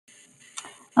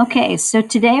Okay, so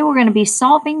today we're going to be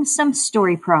solving some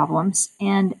story problems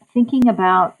and thinking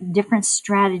about different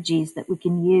strategies that we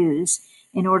can use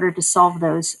in order to solve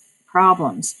those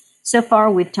problems. So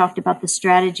far, we've talked about the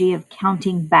strategy of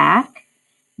counting back,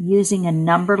 using a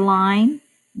number line,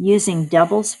 using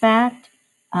doubles fact.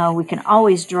 We can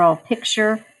always draw a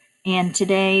picture, and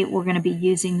today we're going to be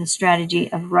using the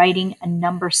strategy of writing a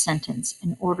number sentence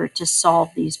in order to solve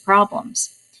these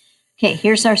problems. Okay,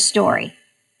 here's our story.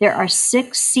 There are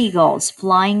 6 seagulls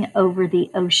flying over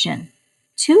the ocean.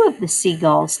 2 of the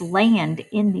seagulls land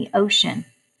in the ocean.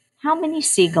 How many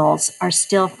seagulls are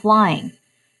still flying?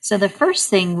 So the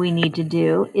first thing we need to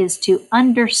do is to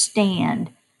understand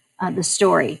the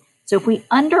story. So if we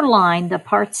underline the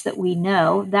parts that we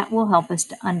know, that will help us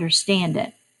to understand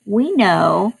it. We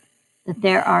know that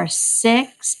there are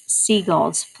 6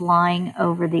 seagulls flying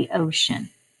over the ocean.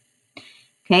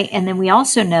 Okay, and then we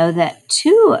also know that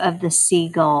 2 of the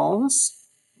seagulls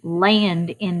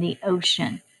land in the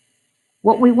ocean.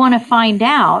 What we want to find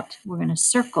out, we're going to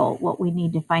circle what we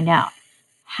need to find out.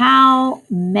 How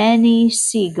many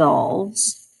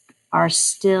seagulls are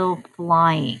still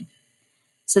flying?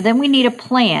 So then we need a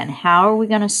plan. How are we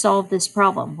going to solve this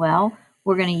problem? Well,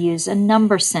 we're going to use a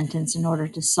number sentence in order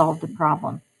to solve the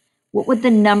problem. What would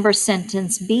the number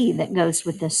sentence be that goes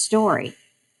with this story?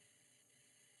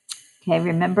 Okay,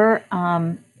 remember,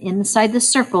 inside the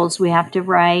circles, we have to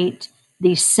write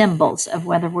these symbols of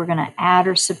whether we're going to add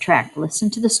or subtract. Listen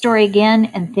to the story again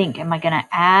and think, am I going to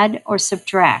add or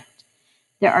subtract?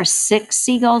 There are 6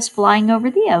 seagulls flying over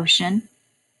the ocean.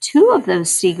 2 of those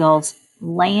seagulls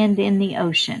land in the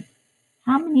ocean.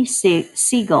 How many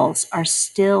seagulls are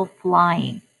still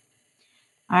flying?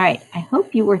 All right, I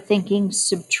hope you were thinking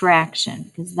subtraction,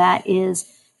 because that is,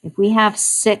 if we have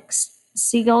 6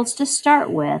 seagulls to start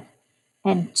with,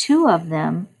 and 2 of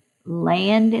them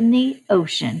land in the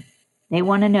ocean, they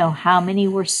want to know how many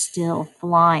were still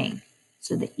flying.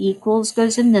 So the equals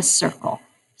goes in this circle.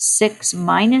 6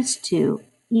 minus 2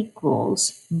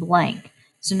 equals blank.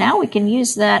 So now we can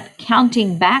use that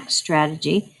counting back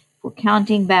strategy. We're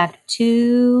counting back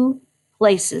 2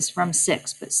 places from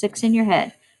 6. Put 6 in your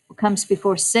head. What comes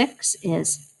before 6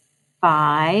 is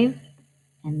 5,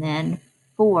 and then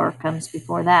 4 comes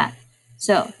before that.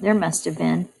 So there must have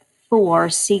been 4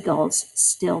 seagulls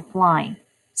still flying.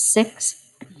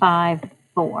 6, 5,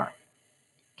 4.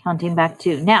 Counting back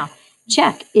 2. Now,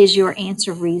 check. Is your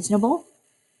answer reasonable?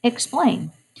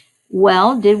 Explain.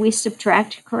 Well, did we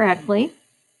subtract correctly?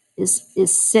 Is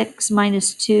 6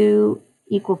 minus 2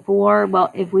 equal 4? Well,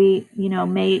 if we,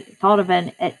 thought of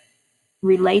a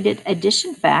related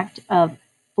addition fact of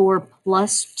 4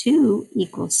 plus 2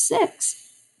 equals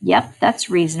 6. Yep, that's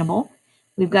reasonable.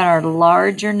 We've got our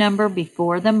larger number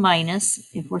before the minus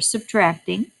if we're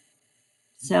subtracting.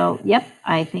 So, yep,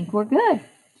 I think we're good.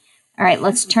 All right,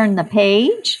 let's turn the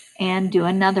page and do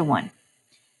another one.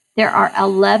 There are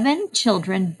 11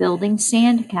 children building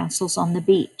sandcastles on the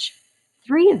beach.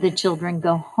 3 of the children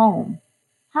go home.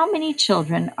 How many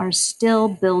children are still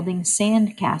building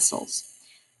sandcastles?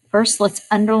 First, let's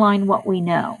underline what we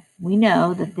know. We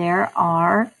know that there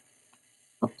are,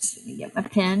 let me get my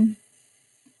pen.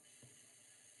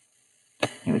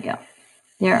 Here we go.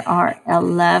 There are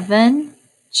 11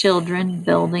 children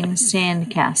building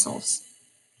sandcastles.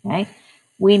 Okay.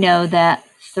 We know that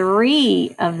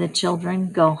 3 of the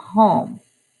children go home.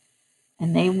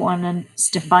 And they want us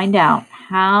to find out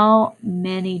how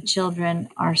many children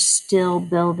are still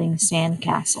building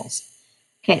sandcastles.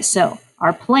 Okay, so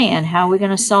our plan, how are we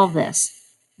going to solve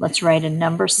this? Let's write a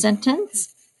number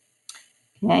sentence.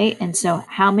 Okay, and so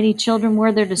how many children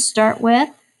were there to start with?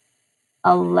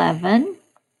 11.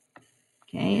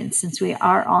 Okay, and since we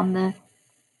are on the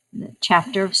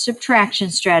chapter of subtraction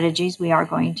strategies, we are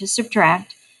going to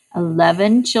subtract.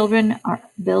 11 children are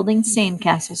building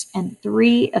sandcastles, and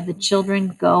 3 of the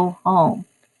children go home.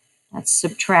 That's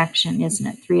subtraction, isn't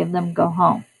it? 3 of them go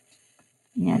home.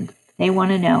 And they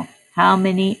want to know how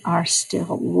many are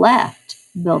still left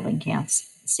building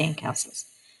sandcastles.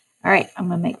 All right, I'm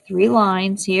going to make 3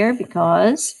 lines here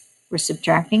because we're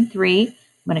subtracting 3.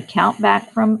 I'm going to count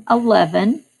back from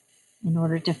 11 in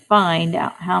order to find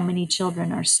out how many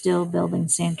children are still building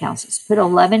sandcastles. Put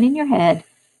 11 in your head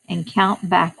and count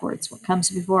backwards. What comes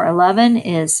before 11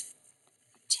 is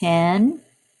 10,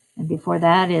 and before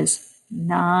that is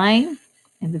 9,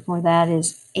 and before that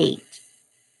is 8.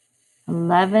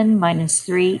 11 minus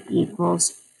 3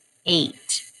 equals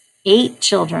 8. 8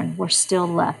 children were still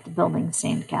left building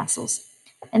sandcastles.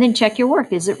 And then check your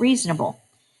work. Is it reasonable?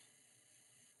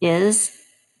 Let's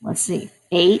see,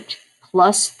 8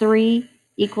 plus 3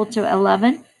 equal to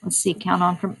 11? Let's see, count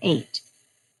on from 8.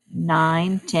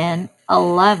 9, 10,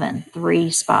 11.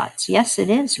 3 spots. Yes, it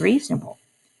is reasonable.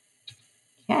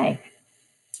 Okay.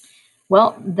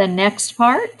 Well, the next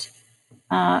part,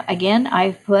 again,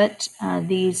 I've put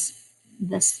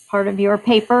this part of your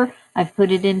paper, I've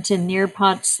put it into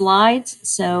Nearpod slides.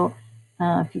 So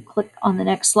if you click on the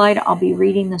next slide, I'll be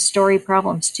reading the story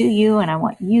problems to you, and I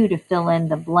want you to fill in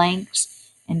the blanks.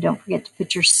 And don't forget to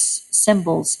put your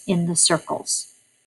symbols in the circles.